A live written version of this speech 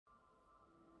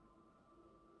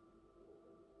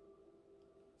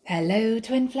Hello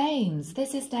Twin Flames,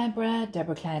 this is Deborah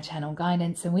Clare Channel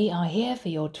Guidance, and we are here for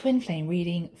your Twin Flame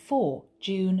reading for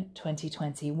June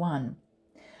 2021.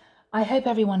 I hope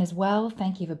everyone is well.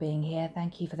 Thank you for being here.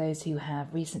 Thank you for those who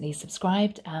have recently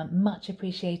subscribed. Much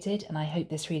appreciated, and I hope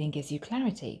this reading gives you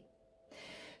clarity.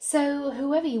 So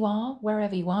whoever you are,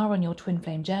 wherever you are on your Twin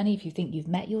Flame journey, if you think you've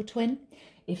met your twin,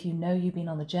 if you know you've been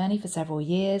on the journey for several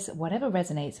years, whatever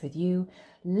resonates with you,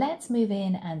 let's move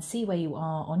in and see where you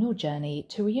are on your journey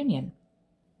to reunion.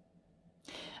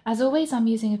 As always, I'm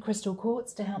using a crystal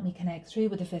quartz to help me connect through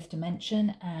with the fifth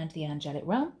dimension and the angelic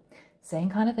realm. Same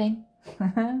kind of thing.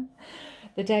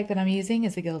 The deck that I'm using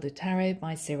is the Gilded Tarot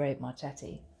by Ciro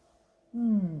Marchetti.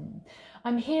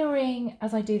 I'm hearing,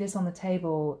 as I do this on the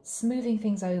table, smoothing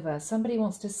things over. Somebody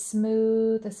wants to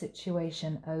smooth the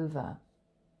situation over.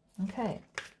 Okay,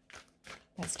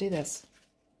 let's do this.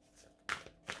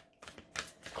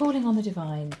 Calling on the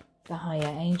divine, the higher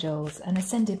angels and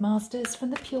ascended masters from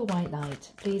the pure white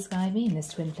light, please guide me in this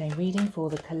twin flame reading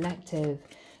for the collective.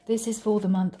 This is for the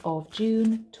month of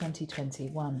June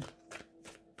 2021.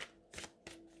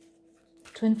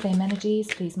 Twin flame energies,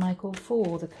 please Michael,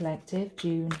 for the collective,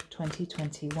 June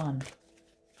 2021.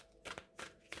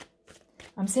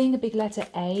 I'm seeing the big letter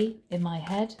A in my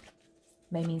head.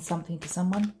 May mean something to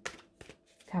someone.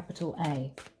 Capital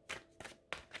A.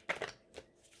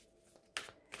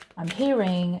 I'm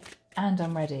hearing, and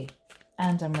I'm ready.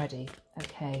 And I'm ready.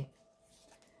 Okay.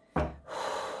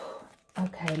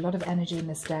 Okay, a lot of energy in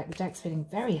this deck. The deck's feeling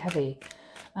very heavy.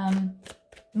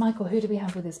 Michael, who do we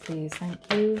have with us, please?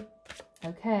 Thank you.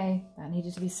 Okay, that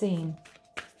needed to be seen.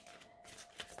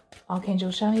 Archangel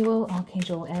Shamuel,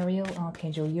 Archangel Ariel,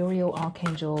 Archangel Uriel,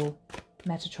 Archangel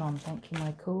Metatron. Thank you,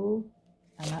 Michael.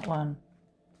 And that one.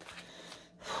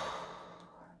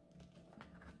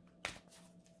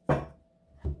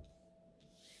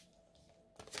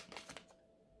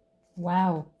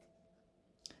 Wow.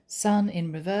 Sun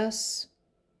in reverse,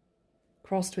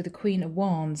 crossed with the Queen of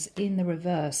Wands in the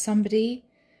reverse. Somebody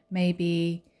may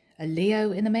be a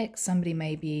Leo in the mix. Somebody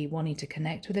may be wanting to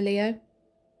connect with a Leo.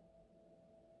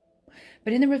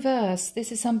 But in the reverse,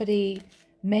 this is somebody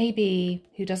maybe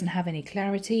who doesn't have any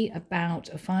clarity about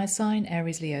a fire sign,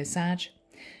 Aries, Leo, Sag.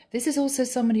 This is also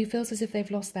someone who feels as if they've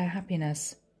lost their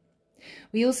happiness.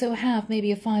 We also have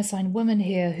maybe a fire sign woman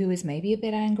here who is maybe a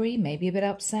bit angry, maybe a bit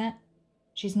upset.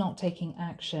 She's not taking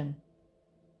action.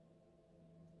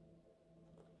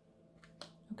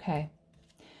 Okay.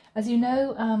 As you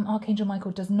know, Archangel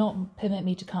Michael does not permit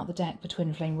me to cut the deck for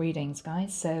twin flame readings,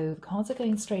 guys. So the cards are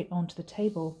going straight onto the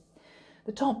table.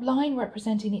 The top line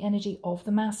representing the energy of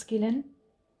the masculine.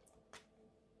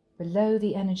 Below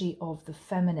the energy of the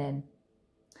feminine.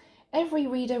 Every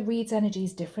reader reads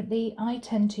energies differently. I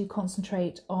tend to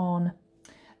concentrate on,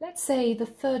 let's say, the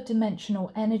third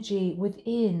dimensional energy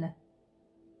within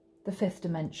the fifth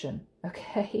dimension,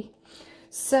 okay?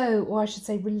 So, or I should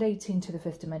say relating to the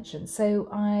fifth dimension. So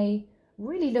I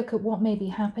really look at what may be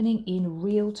happening in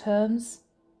real terms,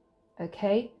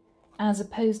 okay? As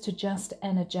opposed to just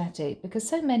energetic, because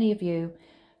so many of you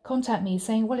contact me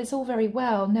saying, well, it's all very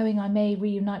well knowing I may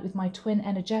reunite with my twin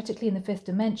energetically in the fifth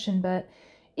dimension, but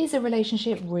is a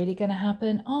relationship really going to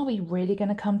happen? Are we really going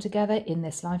to come together in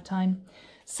this lifetime?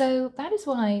 So that is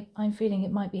why I'm feeling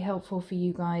it might be helpful for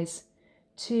you guys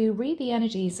to read the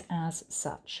energies as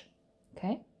such.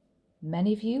 Okay?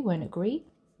 Many of you won't agree.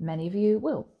 Many of you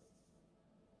will.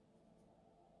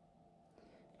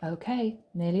 Okay,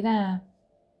 nearly there.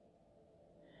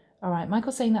 All right,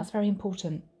 Michael's saying that's very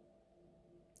important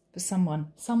for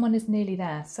someone. Someone is nearly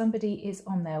there. Somebody is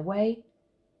on their way.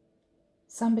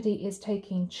 Somebody is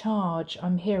taking charge,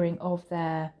 I'm hearing, of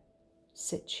their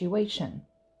situation.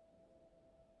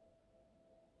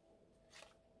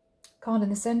 Card in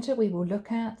the center we will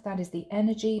look at, that is the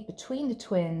energy between the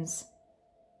twins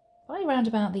by around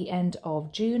about the end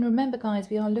of June. Remember, guys,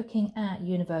 we are looking at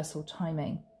universal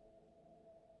timing.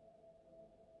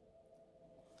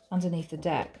 Underneath the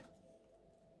deck.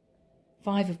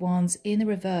 Five of Wands in the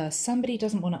reverse. Somebody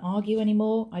doesn't want to argue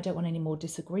anymore. I don't want any more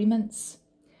disagreements.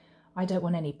 I don't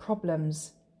want any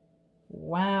problems.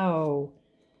 Wow.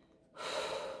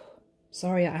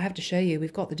 Sorry, I have to show you.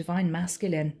 We've got the divine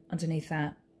masculine underneath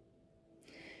that.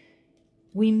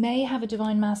 We may have a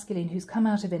divine masculine who's come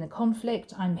out of inner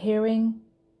conflict, I'm hearing,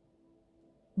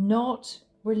 not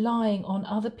relying on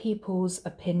other people's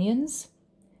opinions,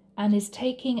 and is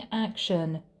taking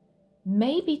action,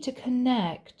 maybe to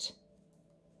connect,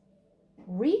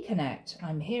 reconnect,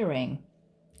 I'm hearing,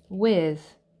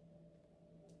 with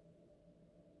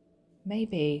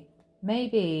maybe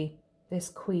this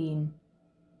Queen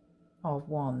of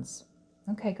Wands.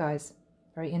 Okay, guys,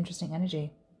 very interesting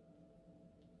energy.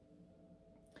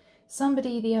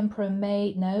 Somebody the Emperor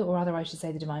may know, or rather I should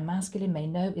say the Divine Masculine may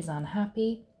know, is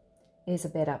unhappy, is a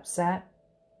bit upset.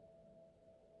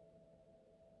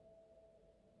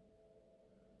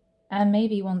 And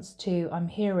maybe wants to, I'm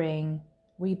hearing,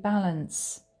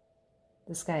 rebalance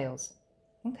the scales.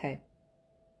 Okay.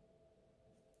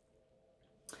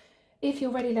 If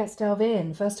you're ready, let's delve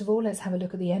in. First of all, let's have a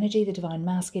look at the energy the Divine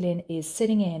Masculine is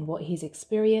sitting in, what he's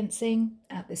experiencing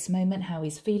at this moment, how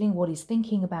he's feeling, what he's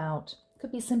thinking about.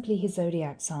 Could be simply his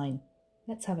zodiac sign.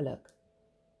 Let's have a look.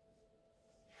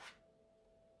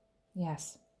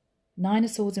 Yes. 9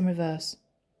 of Swords in reverse.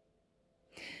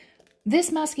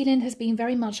 This masculine has been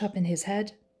very much up in his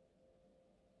head.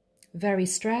 Very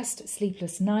stressed,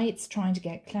 sleepless nights, trying to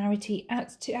get clarity.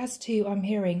 As to I'm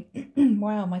hearing,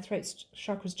 wow, my throat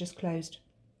chakra's just closed.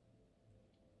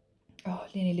 Oh,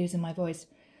 nearly losing my voice.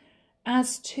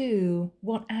 As to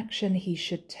what action he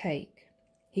should take.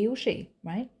 He or she,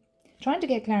 right? Trying to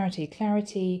get clarity.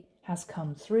 Clarity has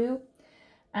come through.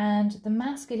 And the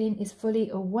masculine is fully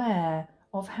aware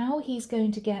of how he's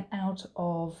going to get out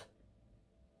of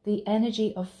the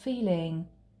energy of feeling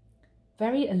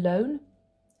very alone,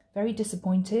 very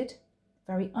disappointed,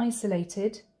 very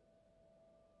isolated,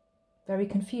 very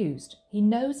confused. He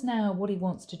knows now what he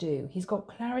wants to do. He's got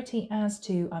clarity as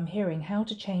to, I'm hearing, how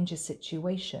to change his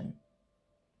situation.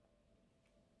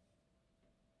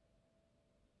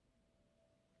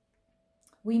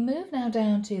 We move now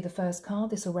down to the first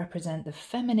card. This will represent the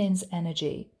feminine's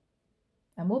energy.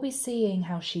 And we'll be seeing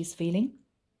how she's feeling,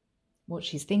 what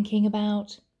she's thinking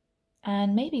about,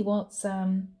 and maybe what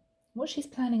she's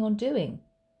planning on doing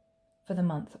for the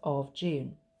month of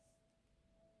June.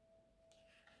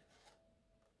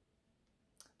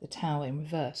 The Tower in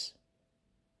reverse.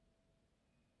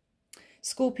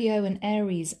 Scorpio and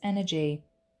Aries energy.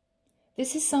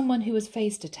 This is someone who has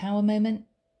faced a tower moment.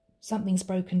 Something's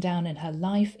broken down in her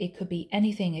life. It could be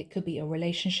anything. It could be a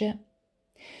relationship.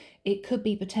 It could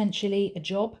be potentially a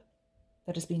job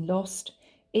that has been lost.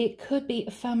 It could be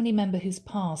a family member who's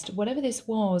passed. Whatever this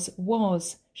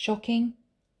was shocking.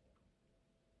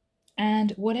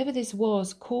 And whatever this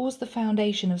was caused the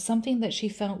foundation of something that she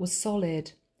felt was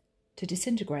solid to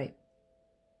disintegrate.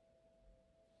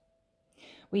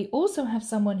 We also have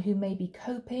someone who may be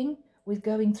coping with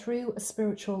going through a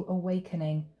spiritual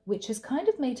awakening, which has kind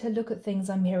of made her look at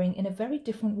things, I'm hearing, in a very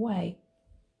different way.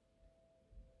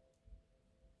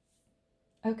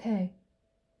 Okay.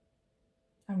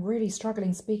 I'm really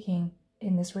struggling speaking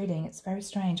in this reading. It's very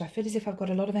strange. I feel as if I've got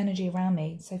a lot of energy around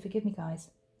me, so forgive me, guys.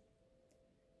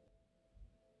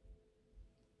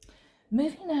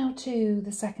 Moving now to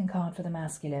the second card for the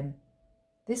masculine.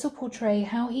 This will portray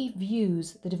how he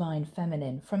views the divine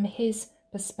feminine from his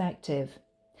perspective.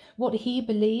 What he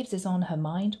believes is on her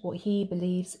mind, what he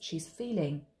believes she's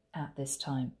feeling at this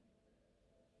time.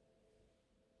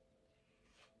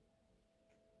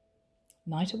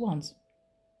 Knight of Wands.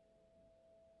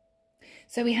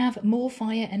 So we have more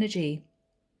fire energy.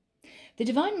 The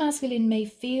divine masculine may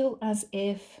feel as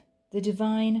if the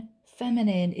divine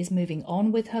feminine is moving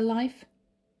on with her life.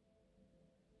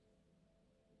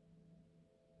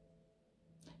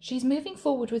 She's moving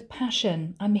forward with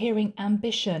passion. I'm hearing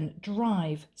ambition,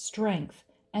 drive, strength,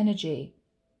 energy.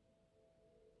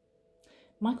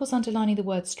 Michael's underlining the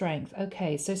word strength.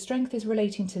 Okay, so strength is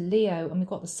relating to Leo, and we've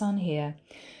got the sun here.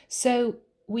 So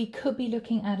we could be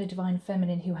looking at a divine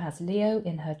feminine who has Leo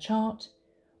in her chart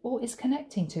or is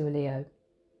connecting to a Leo.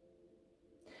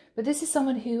 But this is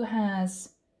someone who has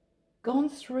gone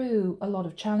through a lot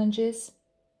of challenges.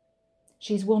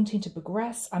 She's wanting to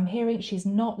progress. I'm hearing she's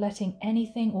not letting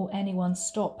anything or anyone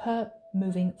stop her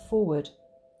moving forward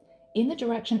in the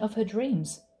direction of her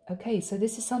dreams. Okay, so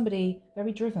this is somebody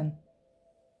very driven.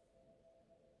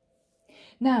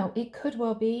 Now, it could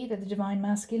well be that the divine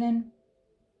masculine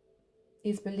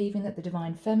is believing that the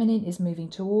divine feminine is moving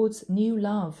towards new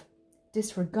love,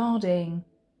 disregarding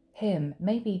him,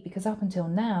 maybe because up until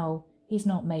now, he's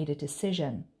not made a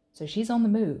decision. So she's on the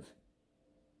move.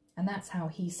 And that's how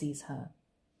he sees her.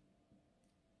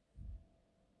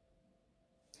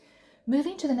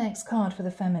 Moving to the next card for the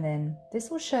feminine,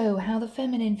 this will show how the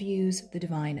feminine views the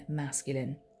divine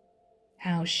masculine.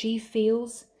 How she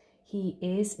feels he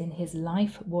is in his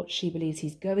life, what she believes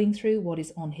he's going through, what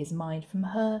is on his mind from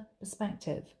her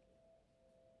perspective.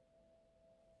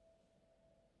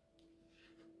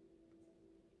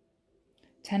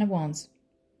 Ten of Wands.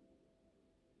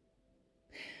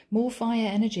 More fire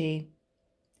energy.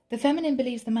 The feminine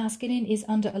believes the masculine is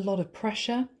under a lot of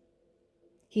pressure.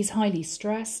 He's highly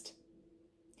stressed.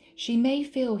 She may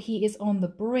feel he is on the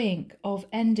brink of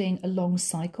ending a long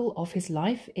cycle of his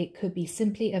life. It could be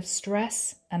simply of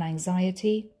stress and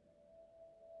anxiety.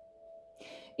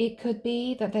 It could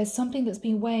be that there's something that's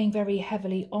been weighing very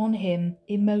heavily on him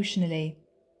emotionally.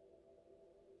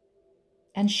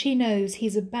 And she knows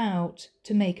he's about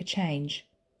to make a change.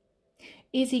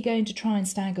 Is he going to try and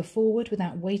stagger forward with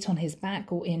that weight on his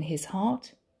back or in his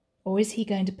heart? Or is he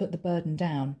going to put the burden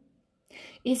down?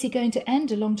 Is he going to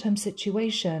end a long-term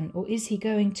situation, or is he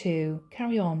going to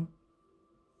carry on?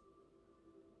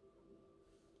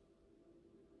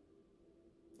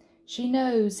 She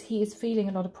knows he is feeling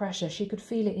a lot of pressure. She could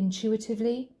feel it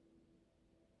intuitively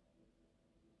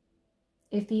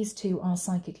if these two are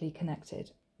psychically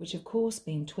connected, which of course,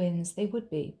 being twins, they would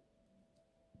be.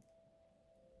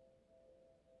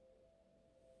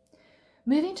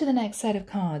 Moving to the next set of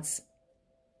cards.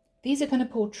 These are going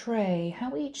to portray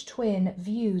how each twin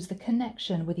views the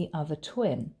connection with the other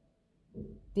twin,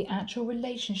 the actual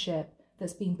relationship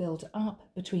that's been built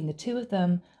up between the two of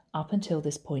them up until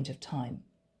this point of time.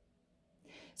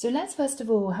 So let's first of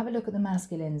all have a look at the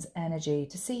masculine's energy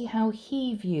to see how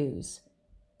he views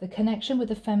the connection with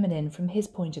the feminine from his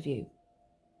point of view.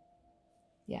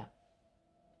 Yeah.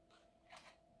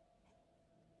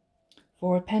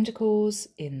 Four of Pentacles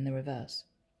in the reverse.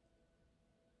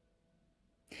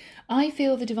 I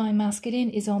feel the divine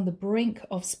masculine is on the brink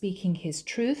of speaking his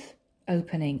truth,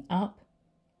 opening up.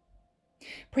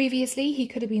 Previously, he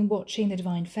could have been watching the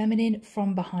divine feminine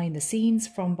from behind the scenes,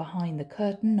 from behind the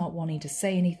curtain, not wanting to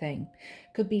say anything.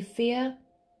 Could be fear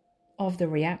of the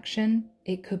reaction.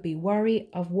 It could be worry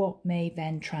of what may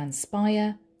then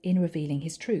transpire in revealing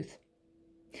his truth.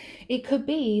 It could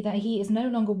be that he is no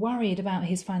longer worried about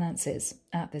his finances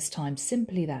at this time,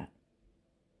 simply that.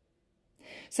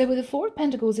 So with the Four of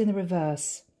Pentacles in the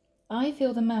reverse, I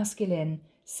feel the masculine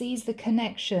sees the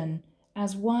connection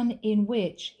as one in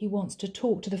which he wants to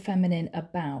talk to the feminine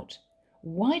about.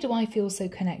 Why do I feel so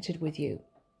connected with you?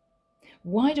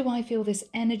 Why do I feel this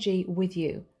energy with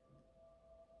you?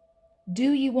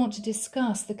 Do you want to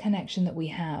discuss the connection that we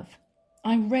have?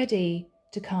 I'm ready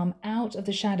to come out of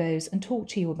the shadows and talk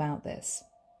to you about this.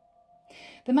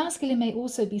 The masculine may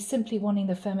also be simply wanting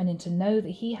the feminine to know that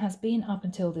he has been, up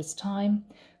until this time,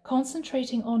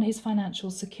 concentrating on his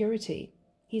financial security.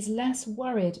 He's less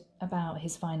worried about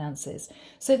his finances.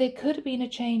 So there could have been a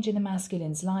change in the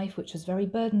masculine's life which was very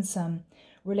burdensome,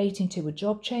 relating to a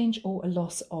job change or a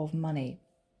loss of money.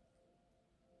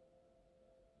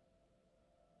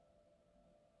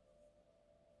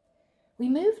 We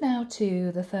move now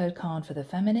to the third card for the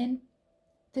feminine.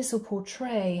 This will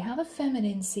portray how the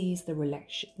feminine sees the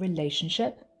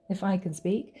relationship, if I can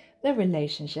speak, the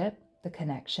relationship, the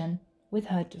connection with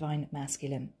her divine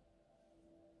masculine.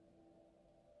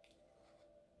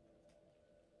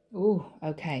 Ooh,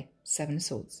 okay, Seven of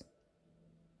Swords.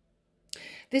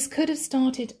 This could have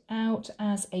started out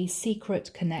as a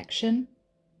secret connection,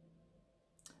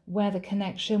 where the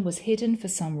connection was hidden for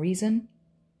some reason.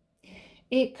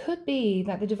 It could be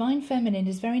that the divine feminine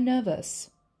is very nervous.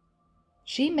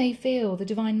 She may feel the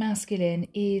divine masculine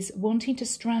is wanting to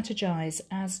strategize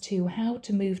as to how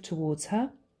to move towards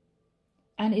her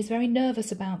and is very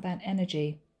nervous about that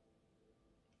energy.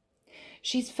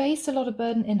 She's faced a lot of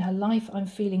burden in her life, I'm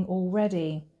feeling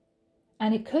already,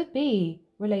 and it could be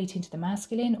relating to the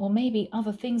masculine or maybe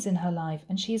other things in her life,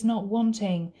 and she is not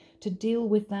wanting to deal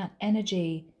with that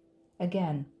energy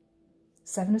again.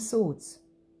 Seven of Swords.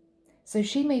 So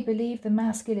she may believe the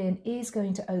masculine is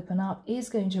going to open up, is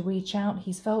going to reach out.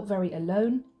 He's felt very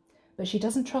alone, but she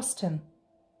doesn't trust him.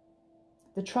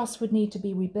 The trust would need to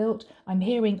be rebuilt. I'm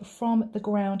hearing from the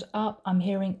ground up. I'm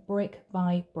hearing brick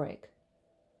by brick.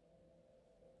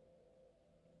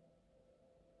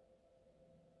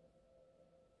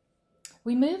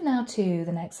 We move now to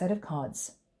the next set of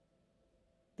cards.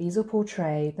 These will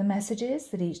portray the messages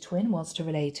that each twin wants to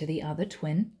relay to the other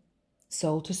twin,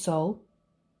 soul to soul.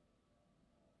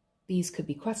 These could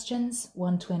be questions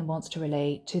one twin wants to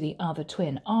relay to the other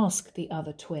twin, ask the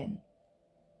other twin.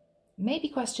 Maybe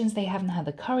questions they haven't had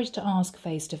the courage to ask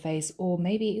face to face, or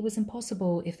maybe it was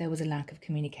impossible if there was a lack of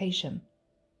communication.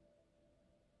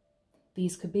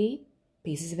 These could be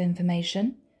pieces of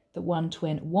information that one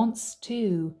twin wants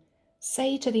to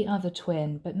say to the other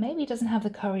twin, but maybe doesn't have the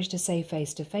courage to say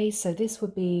face to face. So this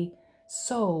would be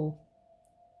soul,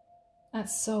 at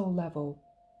soul level,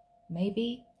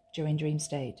 maybe during dream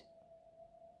state.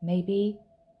 Maybe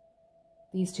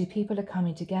these two people are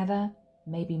coming together,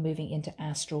 maybe moving into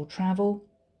astral travel,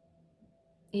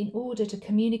 in order to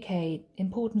communicate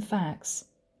important facts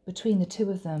between the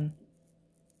two of them.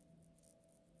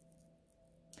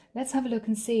 Let's have a look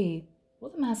and see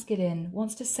what the masculine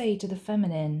wants to say to the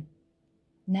feminine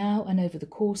now and over the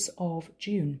course of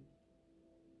June.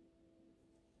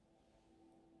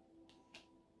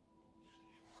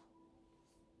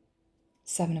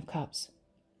 Seven of Cups.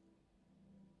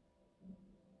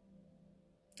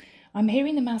 I'm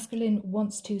hearing the masculine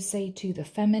wants to say to the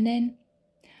feminine,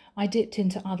 I dipped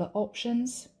into other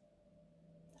options.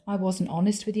 I wasn't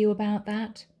honest with you about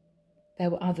that. There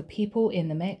were other people in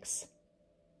the mix.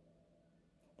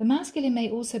 The masculine may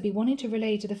also be wanting to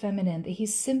relay to the feminine that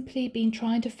he's simply been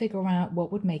trying to figure out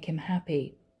what would make him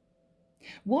happy.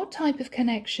 What type of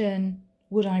connection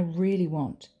would I really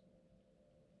want?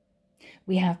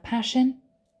 We have passion.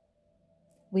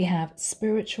 We have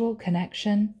spiritual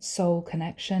connection, soul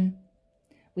connection.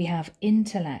 We have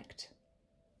intellect.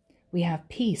 We have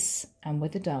peace, and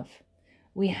with the dove.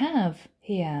 We have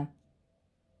here,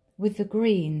 with the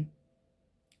green,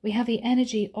 we have the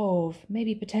energy of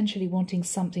maybe potentially wanting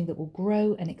something that will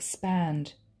grow and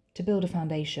expand to build a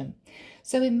foundation.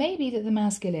 So it may be that the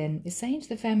masculine is saying to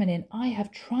the feminine,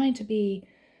 I've tried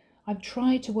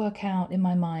to work out in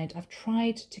my mind, I've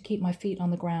tried to keep my feet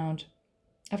on the ground,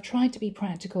 I've tried to be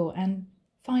practical and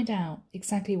find out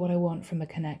exactly what I want from a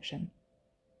connection.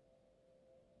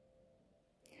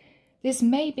 This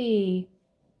may be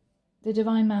the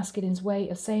divine masculine's way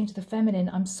of saying to the feminine,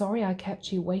 I'm sorry I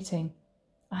kept you waiting.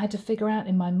 I had to figure out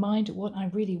in my mind what I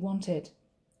really wanted.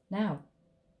 Now,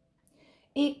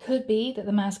 it could be that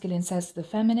the masculine says to the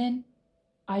feminine,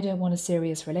 I don't want a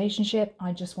serious relationship.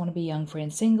 I just want to be young, free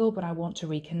and single, but I want to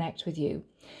reconnect with you.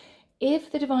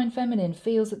 If the divine feminine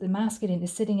feels that the masculine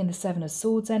is sitting in the Seven of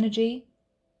Swords energy,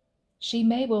 she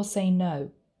may well say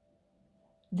no.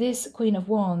 This Queen of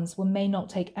Wands may not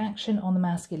take action on the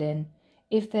masculine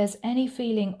if there's any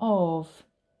feeling of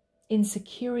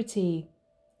insecurity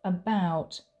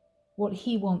about what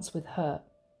he wants with her.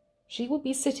 She will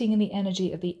be sitting in the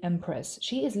energy of the Empress.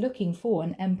 She is looking for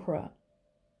an emperor.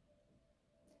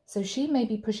 So she may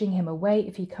be pushing him away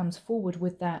if he comes forward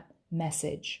with that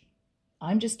message.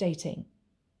 I'm just dating.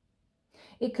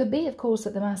 It could be, of course,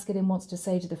 that the masculine wants to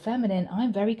say to the feminine,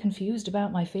 I'm very confused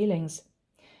about my feelings.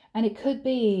 And it could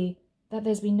be that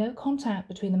there's been no contact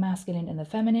between the masculine and the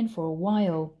feminine for a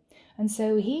while. And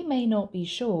so he may not be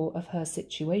sure of her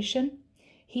situation.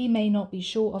 He may not be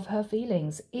sure of her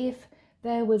feelings. If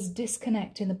there was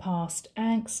disconnect in the past,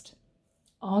 angst,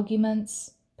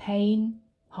 arguments, pain,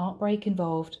 heartbreak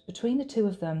involved between the two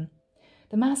of them,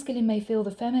 the masculine may feel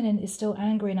the feminine is still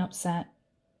angry and upset.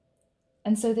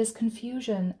 And so there's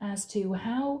confusion as to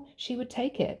how she would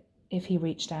take it if he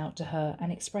reached out to her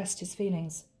and expressed his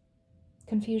feelings.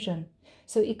 Confusion.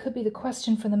 So it could be the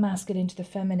question from the masculine to the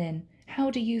feminine.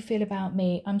 How do you feel about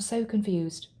me? I'm so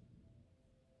confused.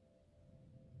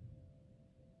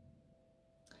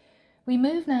 We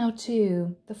move now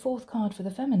to the fourth card for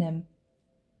the feminine.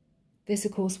 This,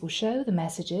 of course, will show the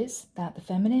messages that the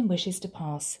feminine wishes to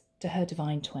pass to her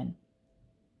divine twin.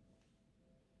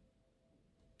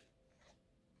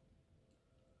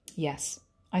 Yes,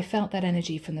 I felt that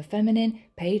energy from the feminine.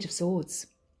 Page of Swords.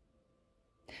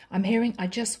 I'm hearing, I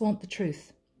just want the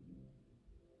truth.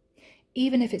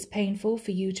 Even if it's painful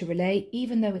for you to relay,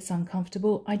 even though it's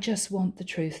uncomfortable, I just want the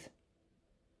truth.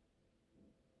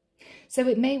 So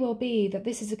it may well be that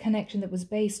this is a connection that was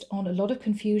based on a lot of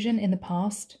confusion in the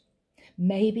past,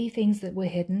 maybe things that were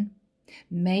hidden,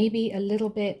 maybe a little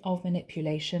bit of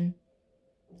manipulation.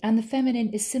 And the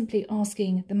feminine is simply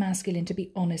asking the masculine to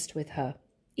be honest with her,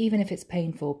 even if it's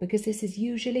painful, because this is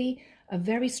usually a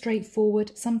very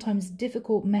straightforward, sometimes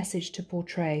difficult message to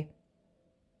portray.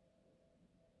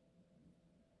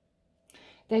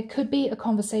 There could be a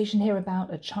conversation here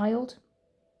about a child.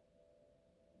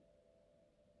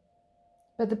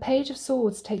 But the Page of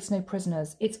Swords takes no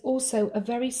prisoners. It's also a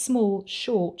very small,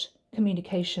 short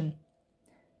communication.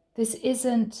 This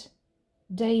isn't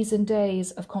days and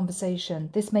days of conversation.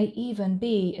 This may even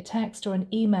be a text or an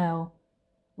email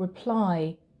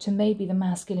reply to maybe the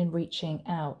masculine reaching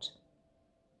out.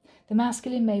 The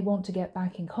masculine may want to get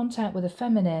back in contact with the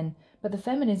feminine, but the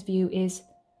feminine's view is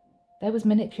there was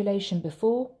manipulation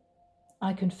before.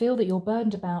 I can feel that you're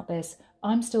burdened about this.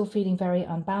 I'm still feeling very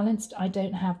unbalanced. I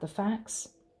don't have the facts.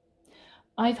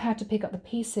 I've had to pick up the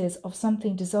pieces of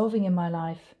something dissolving in my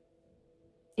life.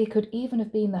 It could even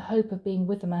have been the hope of being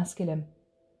with the masculine.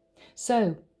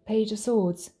 So, Page of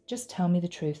Swords, just tell me the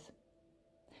truth.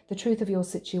 The truth of your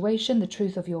situation, the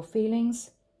truth of your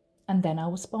feelings, and then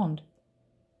I'll respond.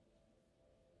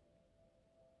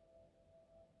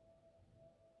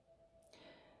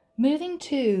 Moving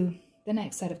to the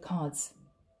next set of cards.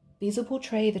 These will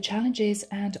portray the challenges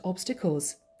and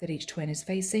obstacles that each twin is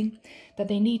facing, that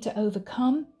they need to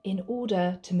overcome in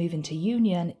order to move into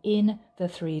union in the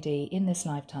 3D in this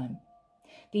lifetime.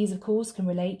 These, of course, can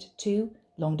relate to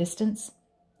long distance,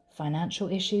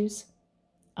 financial issues,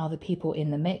 other people in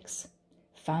the mix,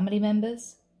 family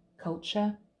members,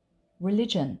 culture,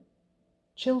 religion,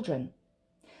 children.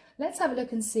 Let's have a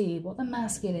look and see what the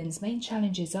masculine's main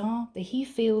challenges are that he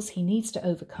feels he needs to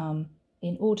overcome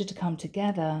in order to come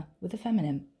together with the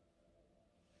feminine.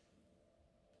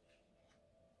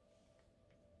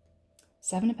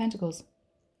 7 of Pentacles.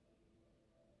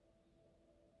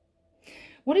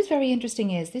 What is very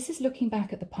interesting is this is looking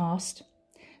back at the past.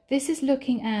 This is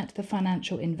looking at the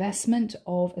financial investment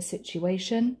of a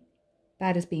situation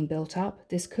that has been built up.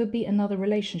 This could be another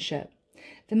relationship.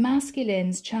 The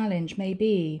masculine's challenge may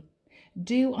be,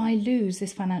 do I lose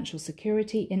this financial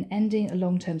security in ending a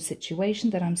long-term situation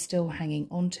that I'm still hanging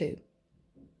on to?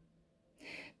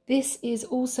 This is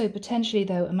also potentially,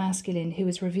 though, a masculine who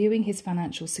is reviewing his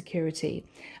financial security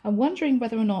and wondering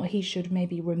whether or not he should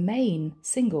maybe remain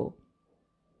single.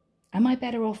 Am I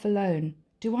better off alone?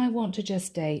 Do I want to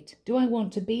just date? Do I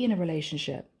want to be in a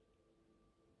relationship?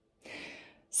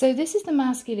 So this is the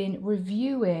masculine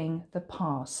reviewing the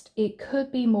past. It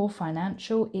could be more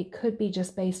financial. It could be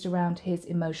just based around his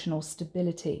emotional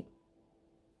stability.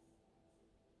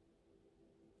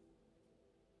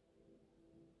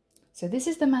 So this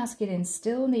is the masculine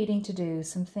still needing to do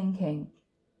some thinking.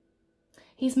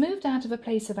 He's moved out of a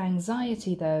place of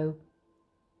anxiety, though,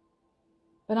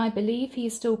 but I believe he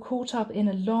is still caught up in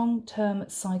a long-term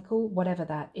cycle, whatever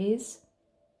that is.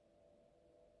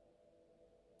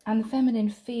 And the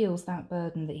feminine feels that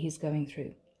burden that he's going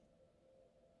through.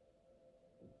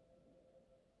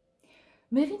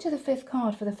 Moving to the 5th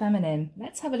card for the feminine,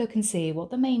 let's have a look and see what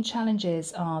the main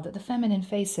challenges are that the feminine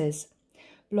faces.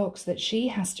 Blocks that she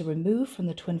has to remove from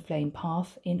the twin flame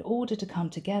path in order to come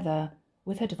together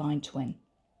with her divine twin.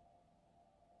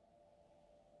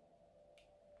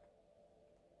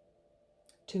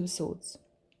 Two of Swords.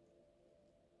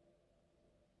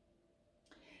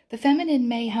 The feminine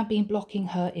may have been blocking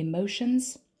her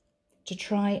emotions to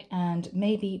try and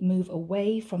maybe move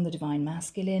away from the divine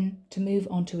masculine to move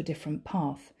onto a different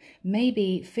path,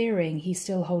 maybe fearing he's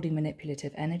still holding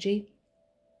manipulative energy.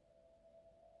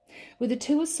 With the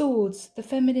Two of Swords, the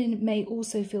feminine may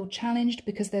also feel challenged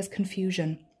because there's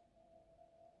confusion.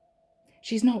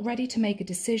 She's not ready to make a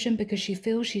decision because she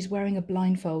feels she's wearing a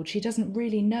blindfold. She doesn't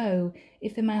really know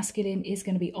if the masculine is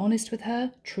going to be honest with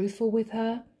her, truthful with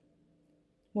her,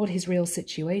 what his real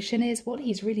situation is, what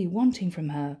he's really wanting from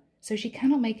her. So she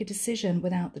cannot make a decision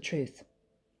without the truth.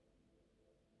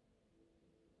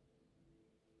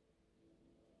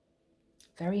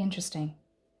 Very interesting.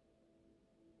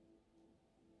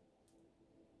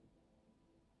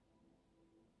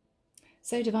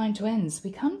 So divine twins,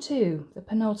 we come to the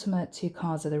penultimate 2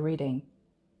 cards of the reading.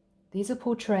 These will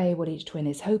portray what each twin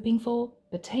is hoping for,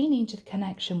 pertaining to the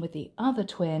connection with the other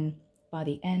twin by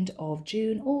the end of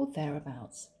June or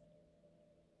thereabouts.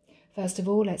 First of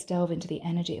all, let's delve into the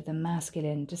energy of the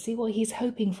masculine to see what he's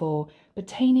hoping for,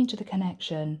 pertaining to the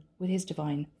connection with his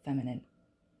divine feminine.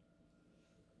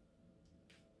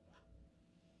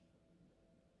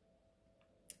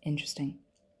 Interesting.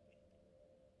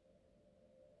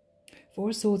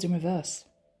 4 of Swords in reverse.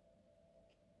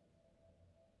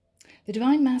 The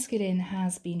divine masculine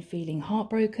has been feeling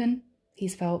heartbroken.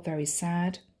 He's felt very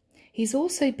sad. He's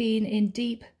also been in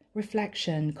deep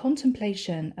reflection,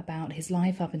 contemplation about his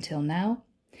life up until now.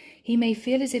 He may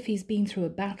feel as if he's been through a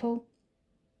battle.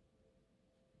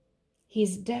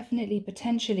 He's definitely,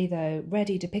 potentially though,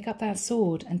 ready to pick up that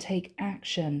sword and take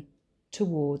action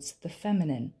towards the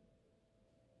feminine.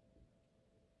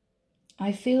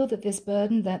 I feel that this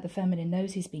burden that the feminine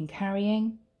knows he's been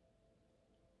carrying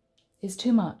is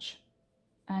too much,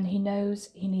 and he knows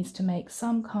he needs to make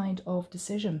some kind of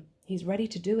decision. He's ready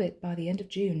to do it by the end of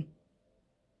June.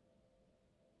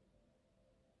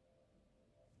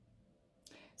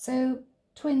 So,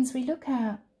 twins, we look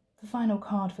at the final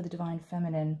card for the divine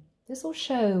feminine. This will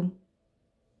show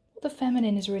what the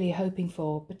feminine is really hoping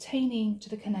for, pertaining to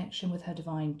the connection with her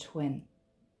divine twin.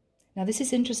 Now, this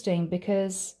is interesting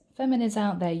because feminines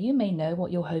out there, you may know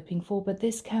what you're hoping for, but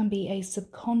this can be a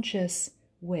subconscious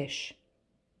wish.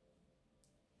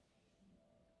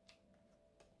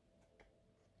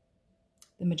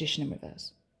 The Magician in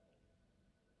reverse.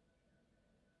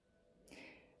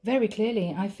 Very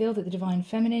clearly, I feel that the divine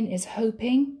feminine is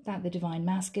hoping that the divine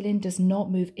masculine does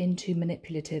not move into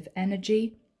manipulative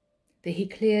energy, that he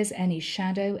clears any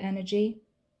shadow energy,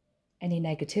 any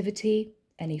negativity,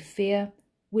 any fear,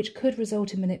 which could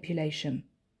result in manipulation.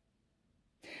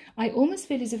 I almost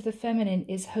feel as if the feminine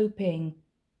is hoping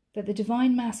that the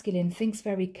divine masculine thinks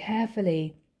very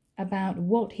carefully about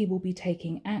what he will be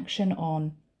taking action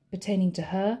on pertaining to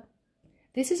her.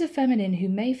 This is a feminine who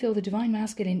may feel the divine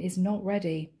masculine is not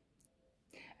ready.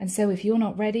 And so if you're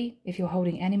not ready, if you're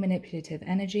holding any manipulative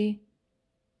energy,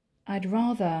 I'd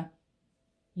rather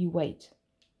you wait.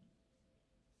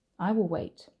 I will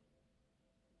wait.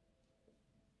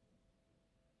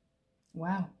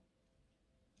 Wow.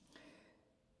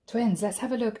 Twins, let's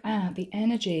have a look at the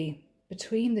energy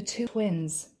between the two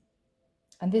twins.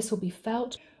 And this will be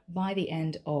felt by the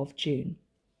end of June.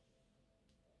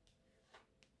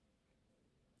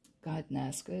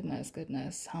 Goodness, goodness,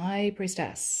 goodness. High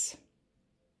Priestess.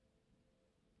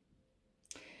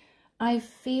 I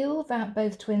feel that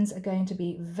both twins are going to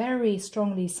be very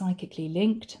strongly psychically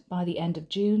linked by the end of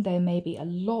June. There may be a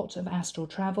lot of astral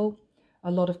travel,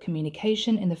 a lot of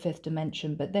communication in the fifth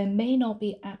dimension, but there may not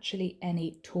be actually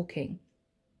any talking.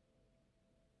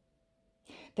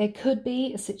 There could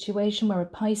be a situation where a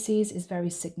Pisces is very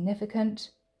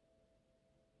significant.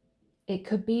 It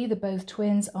could be that both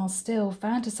twins are still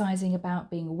fantasizing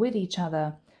about being with each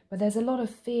other, but there's a lot of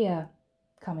fear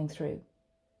coming through.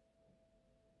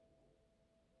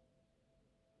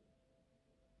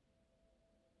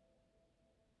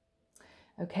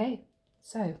 Okay,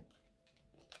 so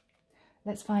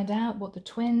let's find out what the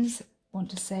twins want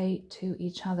to say to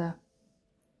each other.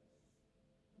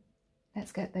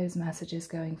 Let's get those messages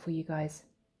going for you guys.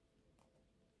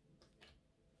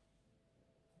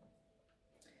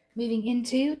 Moving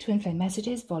into Twin Flame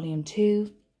Messages, Volume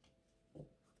 2.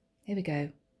 Here we go,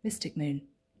 Mystic Moon.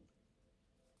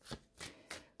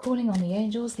 Calling on the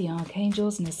angels, the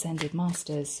archangels, and ascended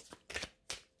masters.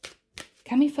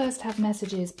 Can we first have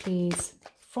messages, please,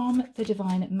 from the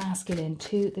Divine Masculine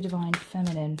to the Divine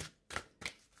Feminine?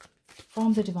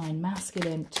 From the Divine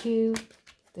Masculine to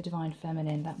the Divine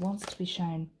Feminine. That wants to be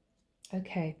shown.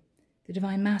 Okay. The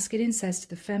Divine Masculine says to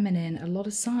the Feminine, a lot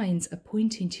of signs are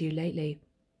pointing to you lately.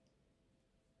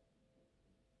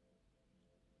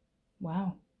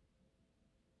 Wow.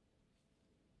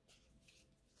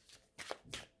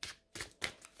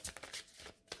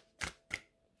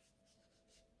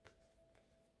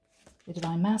 The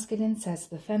Divine Masculine says to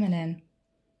the Feminine,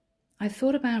 I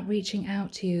thought about reaching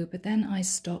out to you, but then I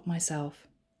stopped myself.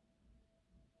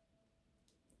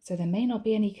 So there may not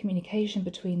be any communication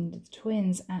between the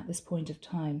twins at this point of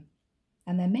time.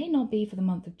 And there may not be for the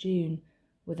month of June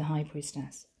with the High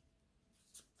Priestess.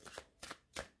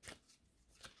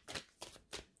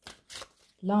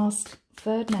 Last,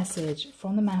 third message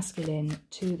from the Masculine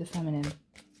to the Feminine.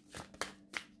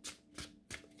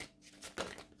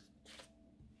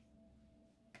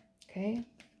 Okay.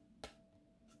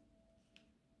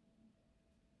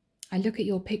 I look at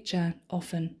your picture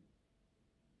often.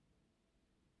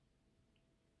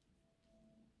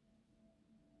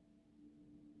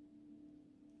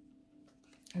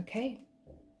 Okay.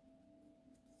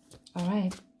 All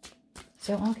right.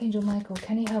 So Archangel Michael,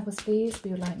 can you help us please? We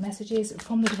would like messages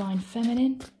from the Divine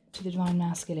Feminine to the Divine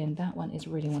Masculine. That one is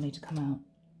really wanting to come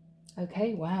out.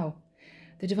 Okay, wow.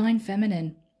 The Divine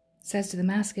Feminine says to the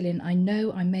Masculine, I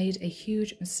know I made a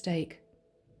huge mistake.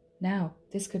 Now,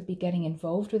 this could be getting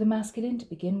involved with the Masculine to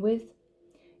begin with.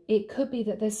 It could be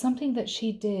that there's something that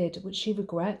she did which she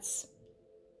regrets.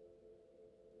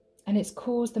 And it's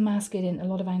caused the Masculine a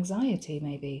lot of anxiety,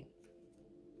 maybe.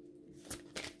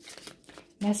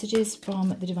 Messages from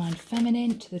the Divine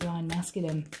Feminine to the Divine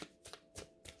Masculine.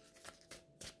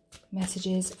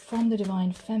 Messages from the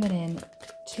Divine Feminine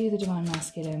to the Divine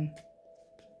Masculine.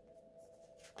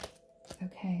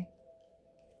 Okay.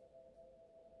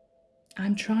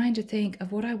 I'm trying to think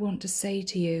of what I want to say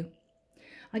to you.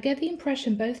 I get the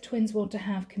impression both twins want to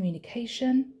have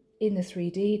communication in the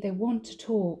 3D. They want to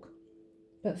talk,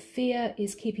 but fear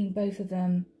is keeping both of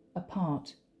them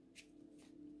apart.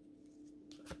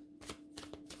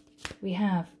 We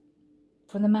have,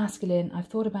 from the Masculine, I've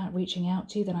thought about reaching out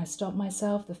to you, then I stopped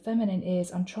myself. The Feminine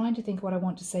is, I'm trying to think of what I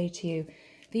want to say to you.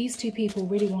 These two people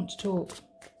really want to talk.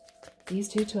 These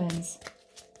two twins.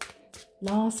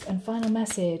 Last and final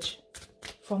message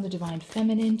from the Divine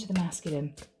Feminine to the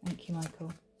Masculine. Thank you,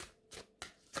 Michael.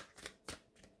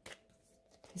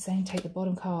 He's saying take the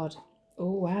bottom card.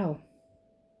 Oh, wow.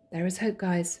 There is hope,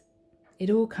 guys. It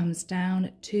all comes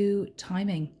down to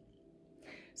timing.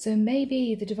 So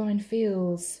maybe the Divine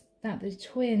feels that the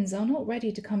twins are not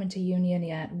ready to come into union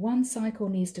yet. One cycle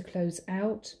needs to close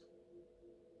out.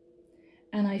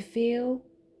 And I feel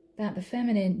that the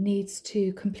Feminine needs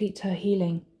to complete her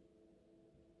healing.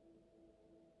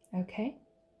 Okay.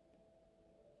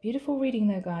 Beautiful reading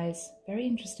though, guys. Very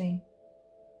interesting.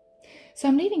 So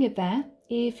I'm leaving it there.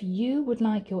 If you would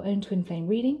like your own twin flame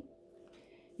reading,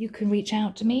 you can reach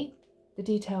out to me. The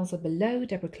details are below,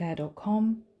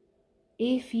 deborahclaire.com.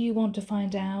 If you want to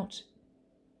find out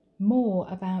more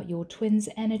about your twins'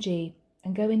 energy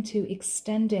and go into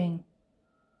extending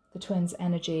the twins'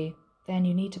 energy, then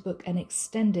you need to book an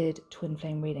extended twin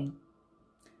flame reading.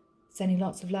 Sending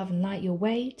lots of love and light your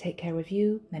way. Take care of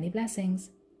you. Many blessings.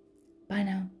 Bye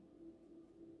now.